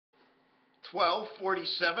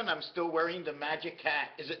12:47. I'm still wearing the magic hat.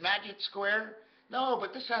 Is it magic square? No,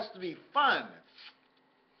 but this has to be fun.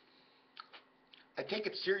 I take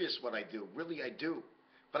it serious what I do. Really, I do.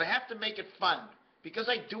 But I have to make it fun because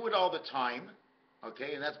I do it all the time.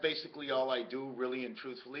 Okay, and that's basically all I do, really and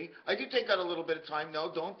truthfully. I do take out a little bit of time.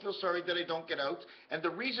 No, don't feel sorry that I don't get out. And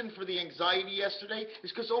the reason for the anxiety yesterday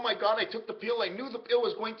is because, oh my God, I took the pill. I knew the pill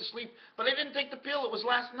was going to sleep, but I didn't take the pill. It was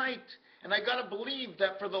last night. And I got to believe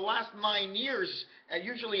that for the last 9 years,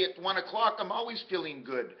 usually at 1 o'clock, I'm always feeling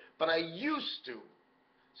good. But I used to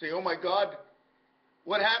say, oh my God,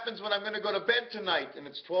 what happens when I'm going to go to bed tonight? And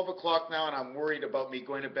it's 12 o'clock now, and I'm worried about me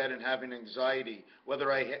going to bed and having anxiety,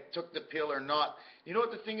 whether I took the pill or not. You know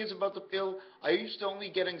what the thing is about the pill? I used to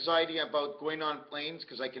only get anxiety about going on planes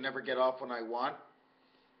because I can never get off when I want.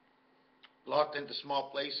 Locked into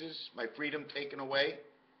small places, my freedom taken away.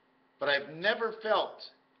 But I've never felt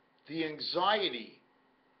the anxiety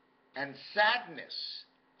and sadness,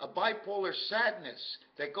 a bipolar sadness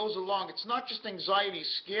that goes along. It's not just anxiety,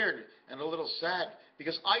 scared and a little sad,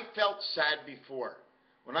 because I felt sad before.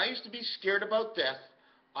 When I used to be scared about death,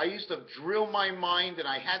 I used to drill my mind, and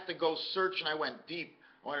I had to go search, and I went deep.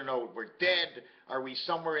 I want to know, we're dead. Are we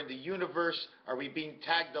somewhere in the universe? Are we being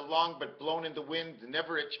tagged along but blown in the wind,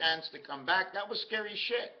 never a chance to come back? That was scary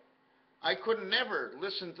shit. I could never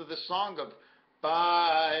listen to the song of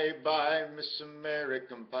Bye, bye, Miss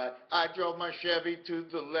American Pie. I drove my Chevy to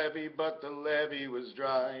the levee, but the levee was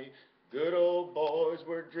dry. Good old boys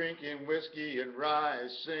were drinking whiskey and rye,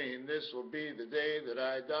 saying this will be the day that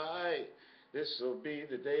I die. This will be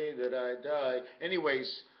the day that I die.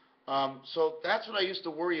 Anyways, so that's what I used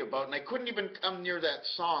to worry about, and I couldn't even come near that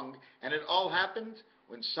song, and it all happened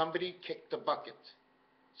when somebody kicked the bucket.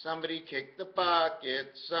 Somebody kicked the bucket.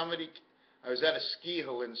 I was at a ski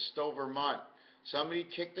hill in Stowe, Vermont. Somebody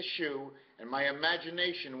kicked the shoe, and my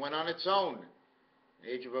imagination went on its own, at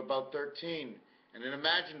the age of about 13. And then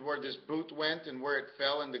imagined where this boot went and where it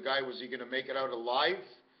fell, and the guy, was he going to make it out alive?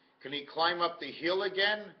 Can he climb up the hill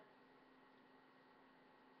again?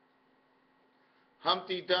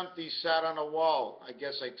 Humpty Dumpty sat on a wall. I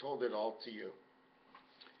guess I told it all to you.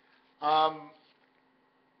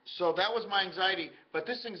 So that was my anxiety. But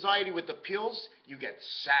this anxiety with the pills, you get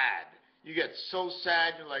sad. You get so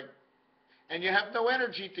sad, you're like, and you have no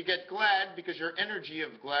energy to get glad, because your energy of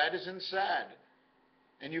glad is in sad.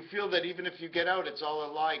 And you feel that even if you get out, it's all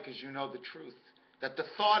a lie, because you know the truth. That the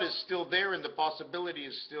thought is still there and the possibility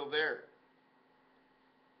is still there.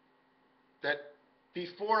 That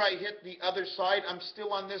before I hit the other side, I'm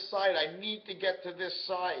still on this side. I need to get to this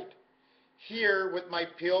side. Here with my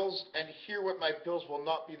pills and here with my pills will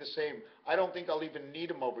not be the same. I don't think I'll even need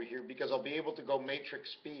them over here, because I'll be able to go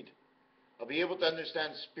matrix speed. I'll be able to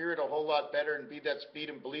understand spirit a whole lot better and be that speed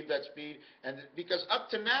and believe that speed. And because up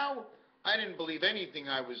to now, I didn't believe anything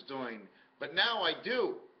I was doing. But now I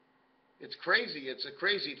do. It's crazy. It's a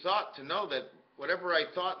crazy thought to know that whatever I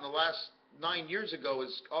thought in the last 9 years ago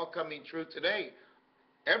is all coming true today.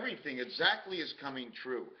 Everything exactly is coming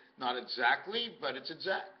true. Not exactly, but it's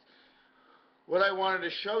exact. What I wanted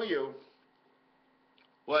to show you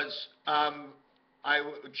was,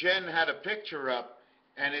 Jen had a picture up,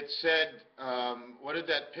 and it said, what did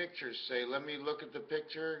that picture say? Let me look at the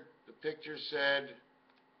picture. The picture said,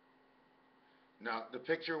 no, the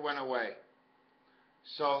picture went away.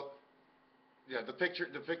 So, yeah, the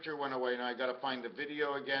picture went away. Now I got to find the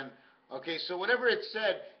video again. Okay, so whatever it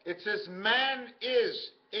said, it says man is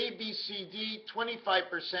A, B, C, D,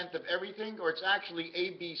 25% of everything, or it's actually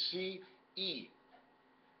A, B, C, E.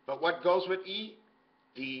 But what goes with E?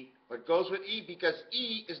 D. What goes with E? Because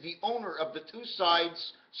E is the owner of the two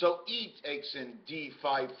sides, so E takes in D,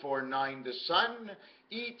 5, 4, 9, the sun.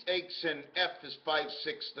 E takes in F is 5,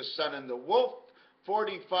 6, the sun and the wolf.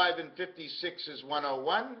 45 and 56 is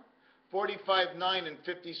 101. 45, 9, and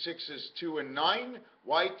 56 is 2 and 9.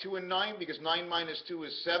 Why 2 and 9? Because 9 minus 2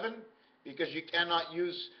 is 7. Because you cannot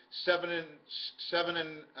use 7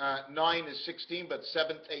 and 9 is 16, but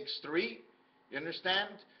 7 takes 3. You understand?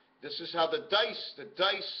 This is how the dice.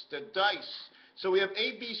 So we have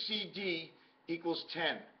A, B, C, D equals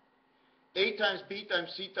 10. A times B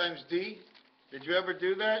times C times D. Did you ever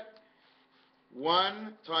do that?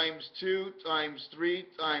 1 times 2 times 3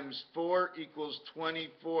 times 4 equals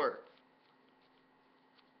 24.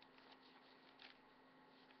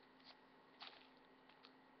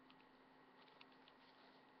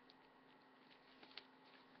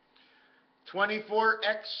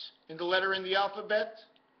 X in the letter in the alphabet,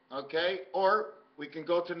 okay? Or we can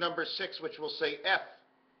go to number 6, which will say F.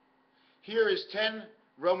 Here is 10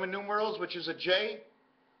 Roman numerals, which is a J.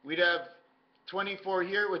 We'd have 24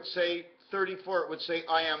 here, would say 34, it would say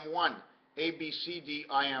I am 1. A, B, C, D,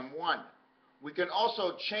 I am 1. We can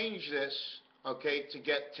also change this, okay, to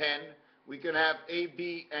get 10. We can have A,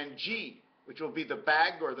 B, and G, which will be the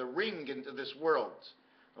bag or the ring into this world.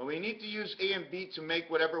 Well, we need to use A and B to make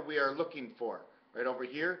whatever we are looking for, right over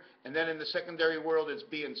here. And then in the secondary world, it's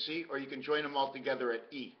B and C, or you can join them all together at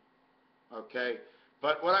E. Okay?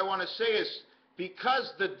 But what I want to say is,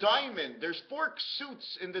 because the diamond, there's 4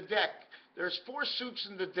 suits in the deck. There's 4 suits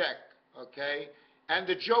in the deck, okay? And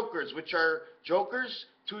the jokers, which are jokers,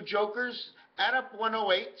 2 jokers, add up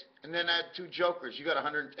 108, and then add 2 jokers. You got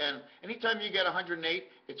 110. Anytime you get 108,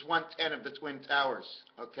 it's 110 of the Twin Towers,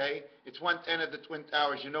 okay? It's 110 of the Twin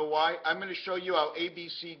Towers. You know why? I'm going to show you how A, B,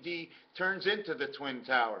 C, D turns into the Twin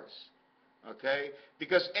Towers, okay?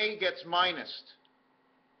 Because A gets minused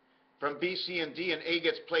from B, C, and D, and A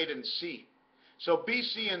gets played in C. So A, B,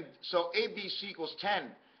 C equals 10,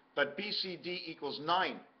 but B, C, D equals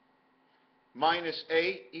 9. Minus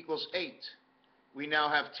A equals 8. We now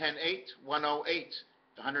have 10, 8, 108.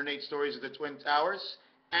 The 108 stories of the Twin Towers.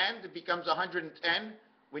 And it becomes 110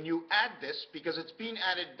 when you add this, because it's being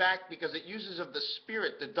added back because it uses of the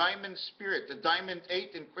spirit, the diamond spirit. The diamond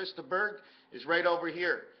 8 in Christaberg is right over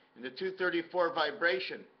here in the 234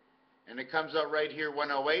 vibration. And it comes out right here,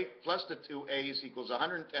 108 plus the 2 A's equals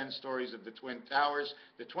 110 stories of the Twin Towers,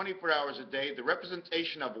 the 24 hours a day, the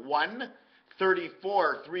representation of 1,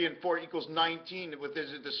 34, 3 and 4 equals 19, with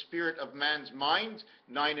the spirit of man's mind,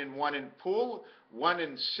 9 and 1 in pool, 1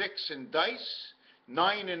 and 6 in dice,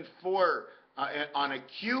 9 and 4 on a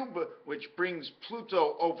cube, which brings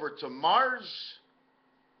Pluto over to Mars.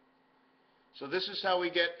 So this is how we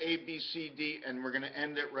get A, B, C, D, and we're going to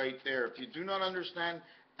end it right there. If you do not understand,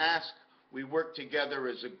 ask. We work together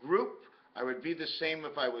as a group. I would be the same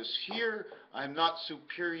if I was here. I'm not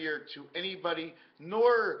superior to anybody,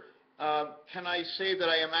 nor can I say that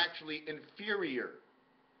I am actually inferior,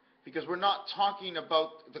 because we're not talking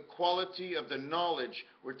about the quality of the knowledge.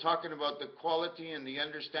 We're talking about the quality and the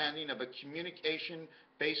understanding of a communication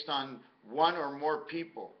based on 1 or more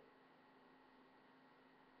people.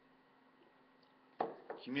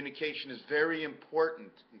 Communication is very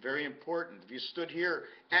important, very important. If you stood here,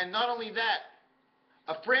 and not only that,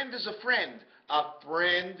 a friend is a friend. A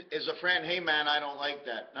friend is a friend. Hey man, I don't like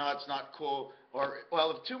that. No, it's not cool. Or,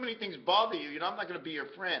 well, if too many things bother you, I'm not going to be your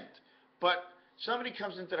friend. But somebody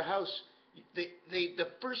comes into the house, the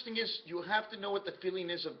first thing is you have to know what the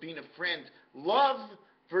feeling is of being a friend. Love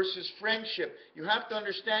versus friendship. You have to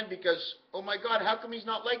understand, because, oh my God, how come he's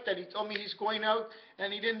not like that? He told me he's going out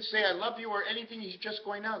and he didn't say I love you or anything. He's just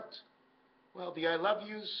going out. Well, the I love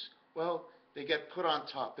yous, well, they get put on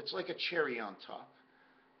top. It's like a cherry on top.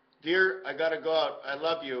 Dear, I got to go out. I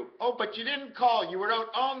love you. Oh, but you didn't call. You were out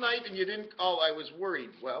all night and you didn't call. I was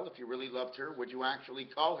worried. Well, if you really loved her, would you actually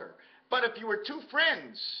call her? But if you were 2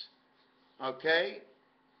 friends, okay,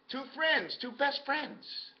 2 friends, 2 best friends.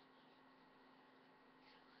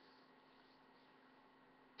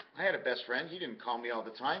 I had a best friend. He didn't call me all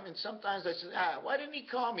the time. And sometimes I said, why didn't he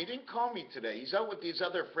call me? He didn't call me today. He's out with these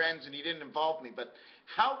other friends and he didn't involve me. But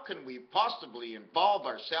how can we possibly involve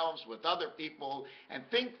ourselves with other people and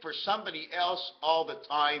think for somebody else all the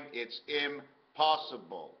time? It's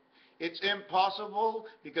impossible. It's impossible,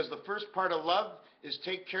 because the first part of love is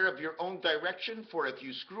take care of your own direction. For if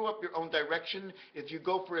you screw up your own direction, if you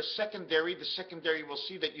go for a secondary, the secondary will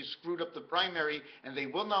see that you screwed up the primary and they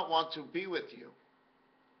will not want to be with you.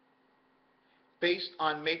 Based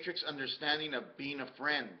on matrix understanding of being a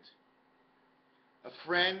friend. A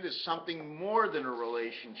friend is something more than a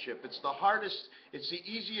relationship. It's the hardest, it's the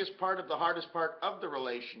easiest part of the hardest part of the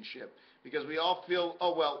relationship, because we all feel,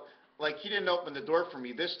 oh well, like he didn't open the door for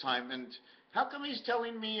me this time, and how come he's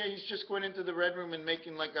telling me he's just going into the red room and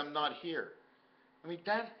making like I'm not here? I mean,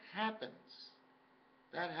 that happens.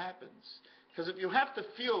 That happens. Because if you have to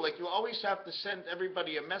feel like you always have to send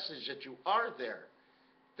everybody a message that you are there,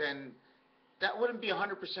 then that wouldn't be 100%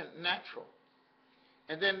 natural.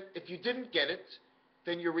 And then if you didn't get it,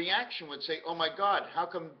 then your reaction would say, oh my God, how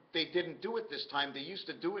come they didn't do it this time? They used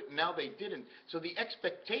to do it and now they didn't. So the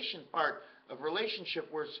expectation part of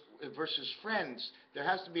relationship versus friends, there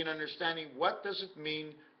has to be an understanding, what does it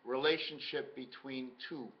mean, relationship between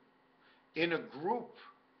 2? In a group,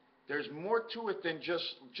 there's more to it than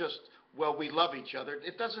just well, we love each other.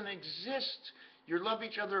 It doesn't exist. You love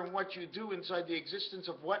each other in what you do inside the existence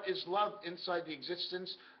of what is love, inside the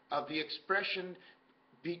existence of the expression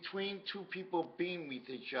between 2 people being with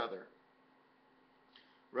each other.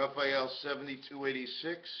 Raphael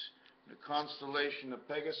 7286, the constellation of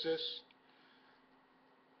Pegasus.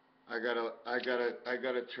 I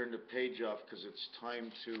gotta turn the page off because it's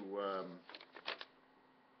time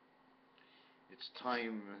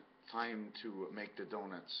time to make the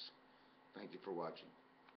donuts. Thank you for watching.